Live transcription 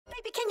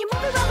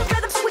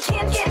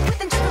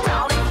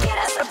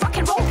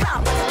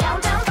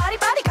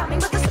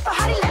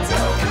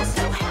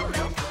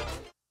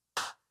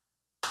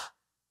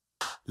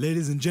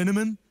Ladies and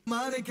gentlemen,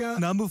 Monica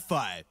number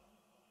 5.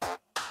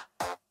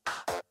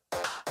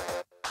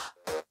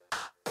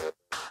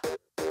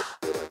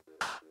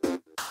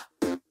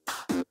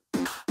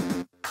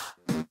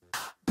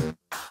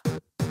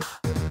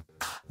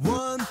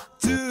 One,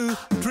 two,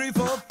 three,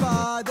 four,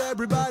 five.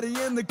 Everybody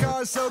in the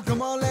car, so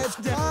come on, let's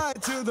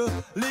ride to the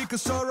liquor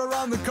store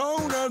around the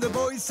corner. The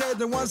boy said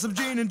they want some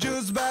gin and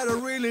juice, but I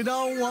really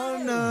don't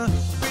wanna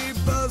be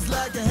buzzed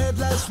like I had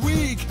last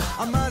week.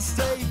 I must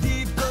stay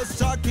deep, cause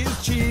talk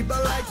is cheap.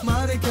 I like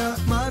Monica,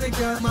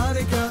 Monica,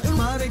 Monica,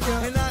 Monica.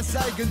 And as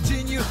I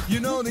continue, you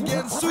know they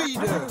get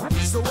sweeter.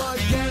 So what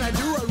can I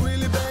do? I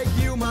really beg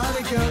you,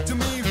 Monica. To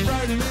me,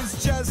 Friday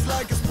is just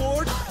like a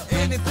sport.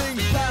 Anything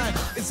fine,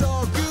 it's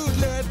all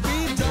good. Let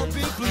me dump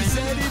it, please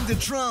set in the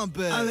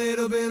trumpet. A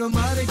little bit of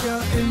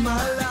Monica in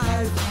my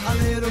life, a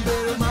little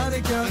bit of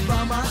Monica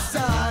by my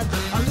side.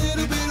 A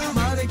little bit of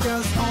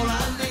Monica's all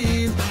I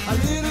need. A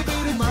little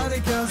bit of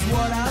Monica's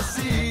what I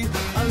see.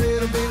 A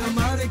little bit of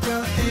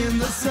Monica in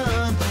the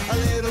sun. A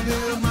little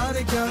bit of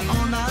Monica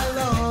all night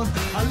long.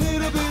 A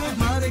little bit of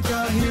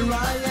Monica, here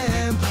I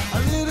am. A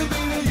little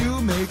bit of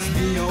you makes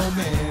me your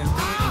man.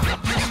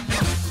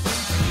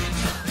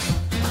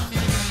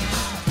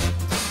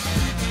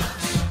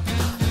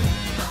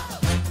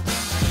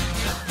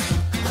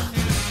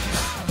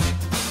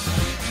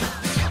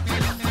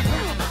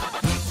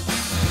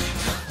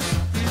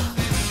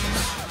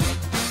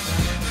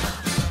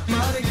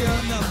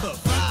 Number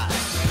 5.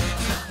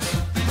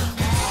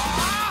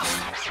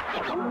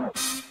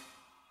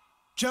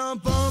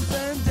 Jump up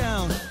and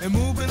down and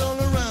move it all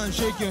around.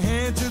 Shake your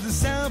hand to the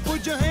sound.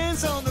 Put your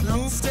hands on the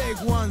move. Take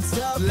one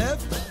step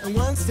left and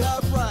one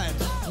step right.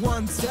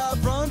 One step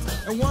front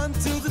and one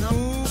to the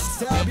move.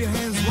 Stab your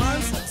hands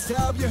once,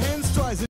 stab your hands twice.